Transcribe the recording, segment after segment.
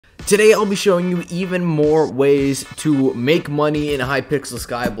Today I'll be showing you even more ways to make money in Hypixel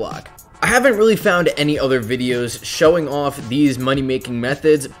Skyblock. I haven't really found any other videos showing off these money-making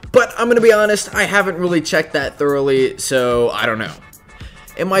methods, but I'm gonna be honest, I haven't really checked that thoroughly, so I don't know.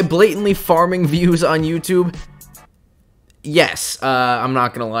 Am I blatantly farming views on YouTube? Yes, I'm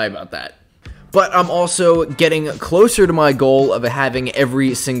not gonna lie about that. But I'm also getting closer to my goal of having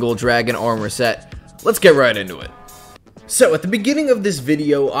every single dragon armor set. Let's get right into it. So at the beginning of this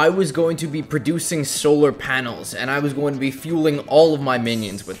video, I was going to be producing solar panels, and I was going to be fueling all of my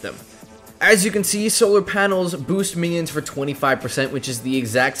minions with them. As you can see, solar panels boost minions for 25%, which is the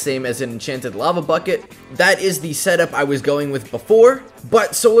exact same as an enchanted lava bucket. That is the setup I was going with before,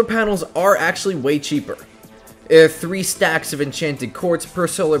 but solar panels are actually way cheaper. 3 stacks of enchanted quartz per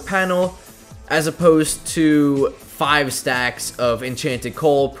solar panel, as opposed to 5 stacks of enchanted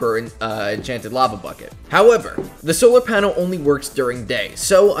coal per enchanted lava bucket. However, the solar panel only works during day,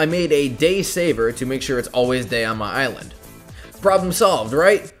 so I made a day saver to make sure it's always day on my island. Problem solved,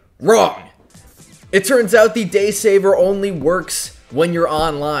 right? Wrong! It turns out the day saver only works when you're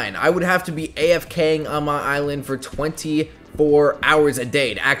online. I would have to be AFKing on my island for 24 hours a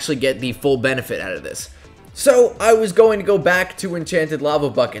day to actually get the full benefit out of this. So I was going to go back to enchanted lava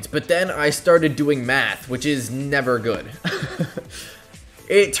buckets, but then I started doing math, which is never good.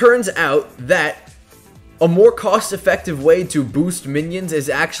 It turns out that a more cost-effective way to boost minions is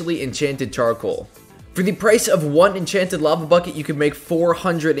actually enchanted charcoal. For the price of 1 enchanted lava bucket, you can make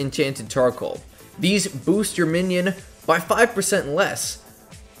 400 enchanted charcoal. These boost your minion by 5% less,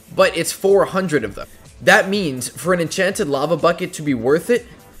 but it's 400 of them. That means for an enchanted lava bucket to be worth it,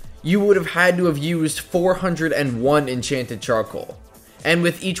 you would have had to have used 401 enchanted charcoal. And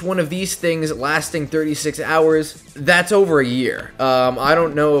with each one of these things lasting 36 hours, that's over a year. I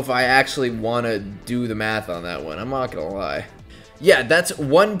don't know if I actually want to do the math on that one, I'm not gonna lie. Yeah, that's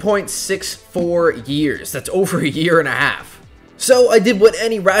 1.64 years. That's over a year and a half. So I did what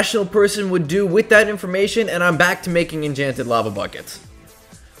any rational person would do with that information, and I'm back to making enchanted lava buckets.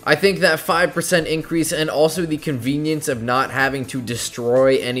 I think that 5% increase and also the convenience of not having to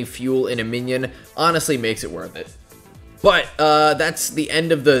destroy any fuel in a minion honestly makes it worth it. But that's the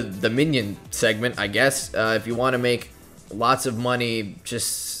end of the minion segment, I guess. If you want to make lots of money,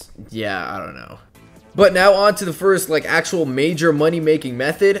 just, yeah, I don't know. But now on to the first, like, actual major money-making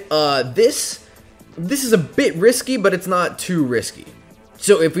method. This is a bit risky, but it's not too risky.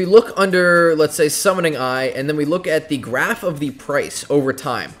 So if we look under, let's say, Summoning Eye, and then we look at the graph of the price over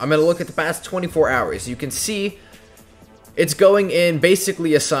time. I'm going to look at the past 24 hours. You can see it's going in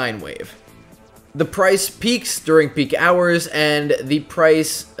basically a sine wave. The price peaks during peak hours, and the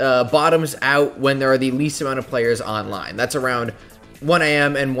price bottoms out when there are the least amount of players online. That's around 1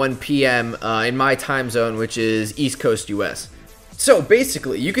 a.m. and 1 p.m. In my time zone, which is East Coast US. So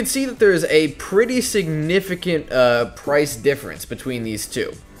basically, you can see that there's a pretty significant price difference between these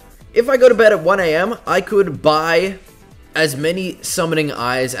two. If I go to bed at 1 a.m., I could buy as many Summoning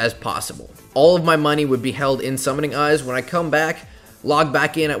Eyes as possible. All of my money would be held in Summoning Eyes. When I come back, log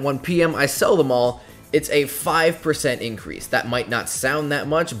back in at 1 p.m., I sell them all. It's a 5% increase. That might not sound that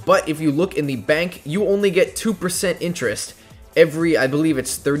much, but if you look in the bank, you only get 2% interest every, I believe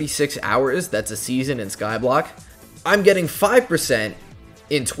it's 36 hours. That's a season in Skyblock. I'm getting 5%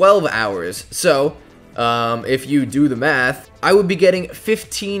 in 12 hours, so if you do the math, I would be getting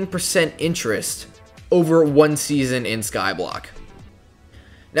 15% interest over 1 season in Skyblock.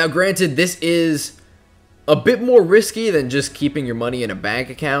 Now granted, this is a bit more risky than just keeping your money in a bank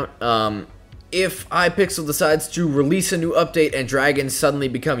account. If Hypixel decides to release a new update and dragons suddenly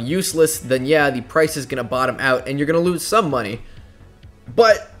become useless, then yeah, the price is going to bottom out and you're going to lose some money.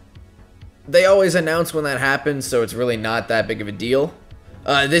 But they always announce when that happens, so it's really not that big of a deal.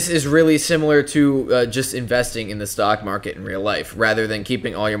 This is really similar to just investing in the stock market in real life, rather than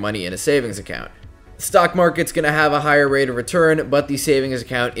keeping all your money in a savings account. The stock market's going to have a higher rate of return, but the savings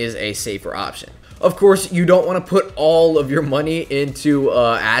account is a safer option. Of course, you don't want to put all of your money into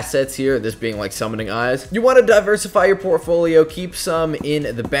assets here, this being like Summoning Eyes. You want to diversify your portfolio, keep some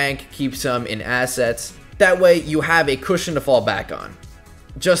in the bank, keep some in assets. That way, you have a cushion to fall back on,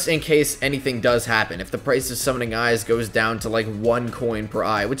 just in case anything does happen. If the price of Summoning Eyes goes down to like 1 coin per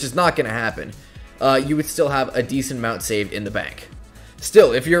eye, which is not going to happen, you would still have a decent amount saved in the bank.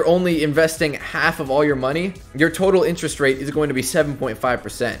 Still, if you're only investing half of all your money, your total interest rate is going to be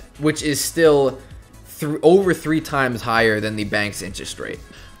 7.5%, which is still over 3 times higher than the bank's interest rate.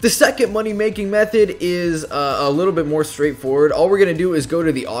 The second money-making method is a little bit more straightforward. All we're going to do is go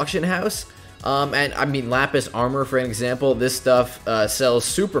to the auction house. And I mean, lapis armor, for an example, this stuff sells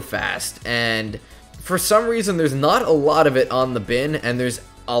super fast, and for some reason there's not a lot of it on the bin, and there's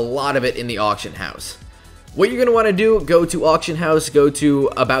a lot of it in the auction house. What you're going to want to do, go to auction house, go to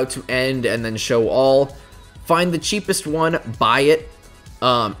about to end, and then show all. Find the cheapest one, buy it.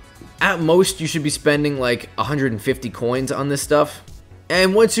 At most, you should be spending like 150 coins on this stuff.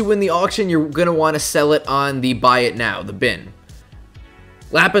 And once you win the auction, you're going to want to sell it on the buy it now, the bin.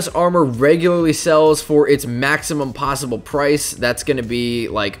 Lapis armor regularly sells for its maximum possible price. That's going to be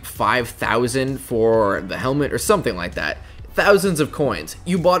like 5,000 for the helmet or something like that. Thousands of coins.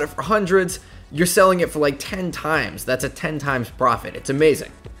 You bought it for hundreds, you're selling it for like 10 times. That's a 10 times profit. It's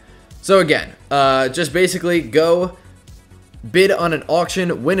amazing. So again, just basically go bid on an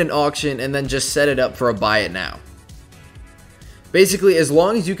auction, win an auction, and then just set it up for a buy it now. Basically, as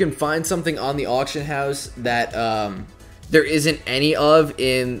long as you can find something on the auction house that there isn't any of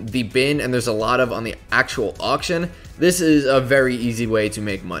in the bin and there's a lot of on the actual auction, this is a very easy way to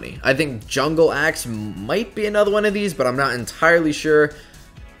make money. I think Jungle Axe might be another one of these, but I'm not entirely sure.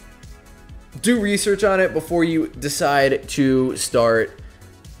 Do research on it before you decide to start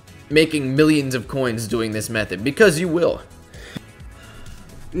making millions of coins doing this method, because you will.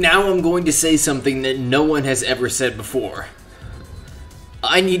 Now I'm going to say something that no one has ever said before.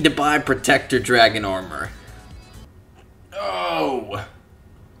 I need to buy Protector Dragon Armor. Oh.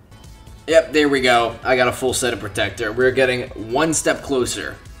 Yep, there we go. I got a full set of Protector. We're getting one step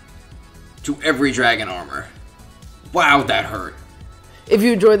closer to every Dragon Armor. Wow, that hurt. If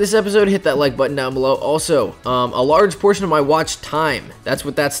you enjoyed this episode, hit that like button down below. Also, a large portion of my watch time, that's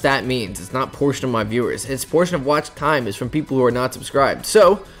what that stat means. It's not portion of my viewers. It's portion of watch time is from people who are not subscribed.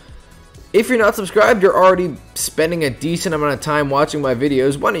 So, if you're not subscribed, you're already spending a decent amount of time watching my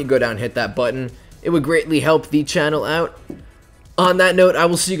videos. Why don't you go down and hit that button? It would greatly help the channel out. On that note, I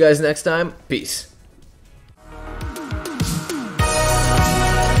will see you guys next time. Peace.